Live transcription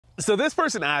So this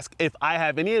person asked if I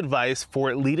have any advice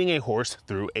for leading a horse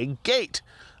through a gate.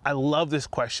 I love this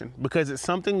question because it's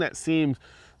something that seems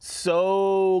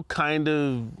so kind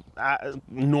of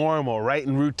normal, right,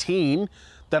 and routine,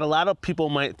 that a lot of people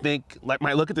might think,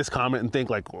 might look at this comment and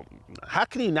think like, well, how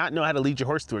can you not know how to lead your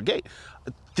horse through a gate?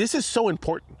 This is so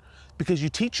important because you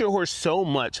teach your horse so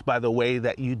much by the way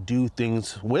that you do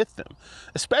things with them,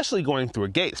 especially going through a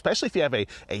gate, especially if you have a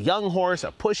young horse,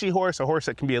 a pushy horse, a horse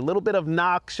that can be a little bit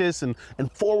obnoxious and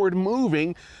forward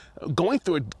moving. Going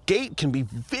through a gate can be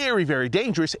very, very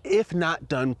dangerous if not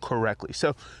done correctly.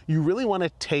 So you really want to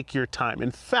take your time.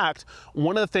 In fact,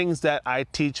 one of the things that I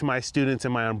teach my students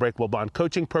in my Unbreakable Bond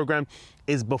coaching program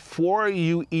is before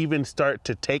you even start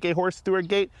to take a horse through a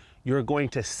gate, you're going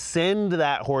to send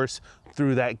that horse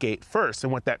through that gate first.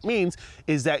 And what that means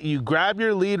is that you grab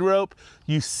your lead rope,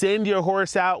 you send your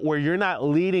horse out where you're not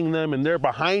leading them and they're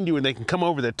behind you and they can come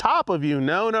over the top of you.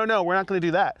 No, we're not going to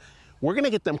do that. We're going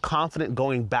to get them confident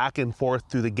going back and forth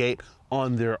through the gate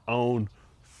on their own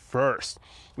first.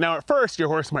 Now, at first, your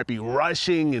horse might be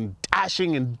rushing and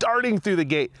dashing and darting through the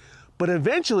gate, but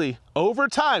eventually, over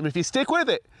time, if you stick with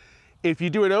it, if you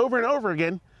do it over and over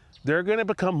again, they're going to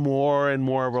become more and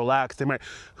more relaxed. They might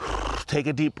take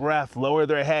a deep breath, lower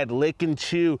their head, lick and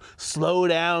chew, slow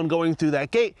down going through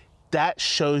that gate. That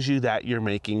shows you that you're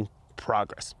making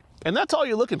progress. And that's all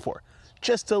you're looking for.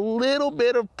 Just a little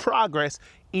bit of progress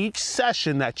each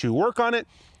session that you work on it.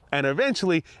 And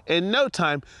eventually, in no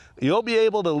time, you'll be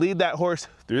able to lead that horse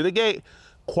through the gate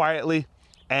quietly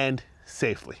and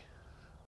safely.